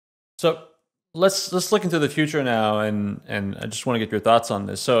So let's look into the future now, and I just want to get your thoughts on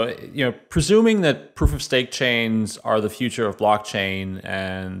this. So, presuming that proof of stake chains are the future of blockchain,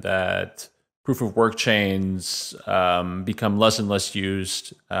 and that proof of work chains become less and less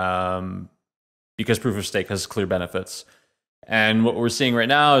used because proof of stake has clear benefits. And what we're seeing right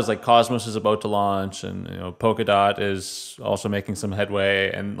now is like Cosmos is about to launch, and Polkadot is also making some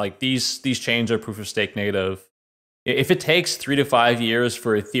headway, and like these chains are proof of stake native. If it takes 3 to 5 years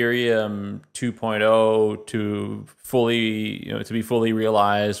for Ethereum 2.0 to fully, to be fully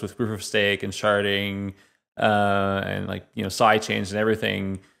realized with proof of stake and sharding, and like, side chains and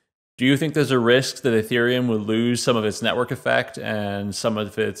everything, do you think there's a risk that Ethereum will lose some of its network effect and some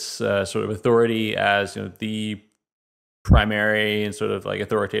of its sort of authority as, the primary and sort of like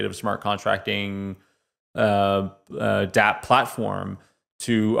authoritative smart contracting DApp platform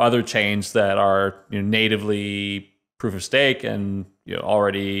to other chains that are natively proof of stake and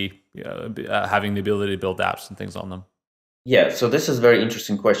already having the ability to build apps and things on them? Yeah, so this is a very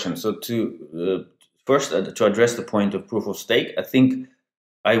interesting question. So to first to address the point of proof of stake, I think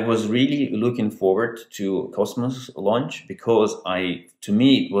I was really looking forward to Cosmos launch because to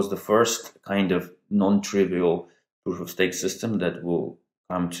me it was the first kind of non-trivial proof of stake system that will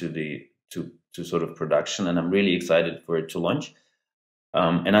come to sort of production, and I'm really excited for it to launch.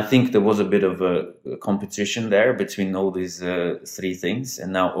 And I think there was a bit of a competition there between all these three things.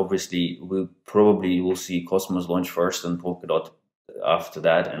 And now, obviously, we probably will see Cosmos launch first and Polkadot after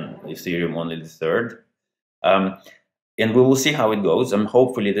that, and Ethereum only the third. And we will see how it goes. And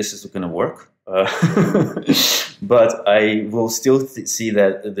hopefully, this is going to work. But I will still see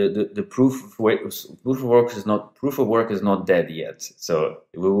that the proof of work is not dead yet. So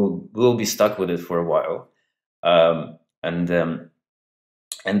we will be stuck with it for a while.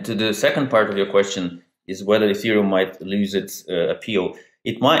 And to the second part of your question is whether Ethereum might lose its appeal.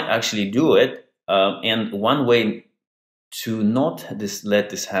 It might actually do it. And one way to not let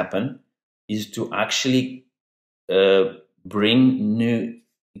this happen is to actually bring new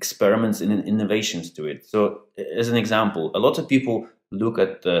experiments and innovations to it. So as an example, a lot of people look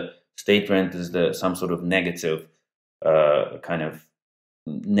at the state rent as some sort of negative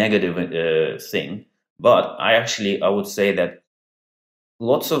thing. But I would say that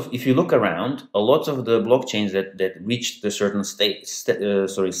if you look around, a lot of the blockchains that reached a certain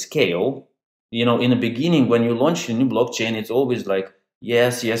scale, in the beginning, when you launch a new blockchain, it's always like,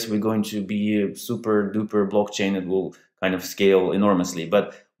 yes, we're going to be a super duper blockchain that will kind of scale enormously.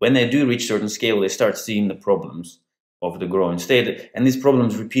 But when they do reach certain scale, they start seeing the problems of the growing state. And these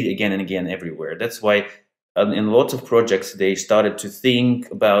problems repeat again and again everywhere. That's why in lots of projects, they started to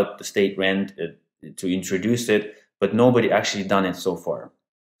think about the state rent to introduce it, but nobody actually done it so far.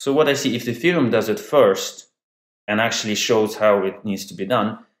 So what I see, if Ethereum does it first and actually shows how it needs to be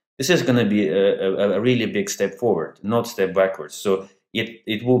done, this is going to be a really big step forward, not step backwards. So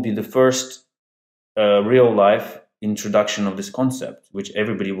it will be the first real life introduction of this concept, which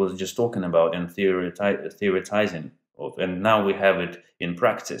everybody was just talking about and theoretizing of, and now we have it in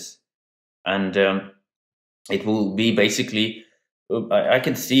practice. And it will be basically, I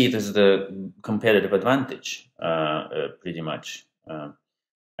can see it as the competitive advantage, pretty much.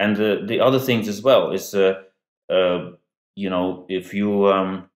 And the other things as well is, if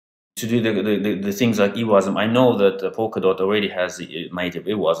you to do the things like EWASM, I know that Polkadot already has the native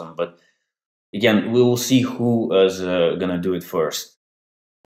EWASM, but again, we will see who is going to do it first.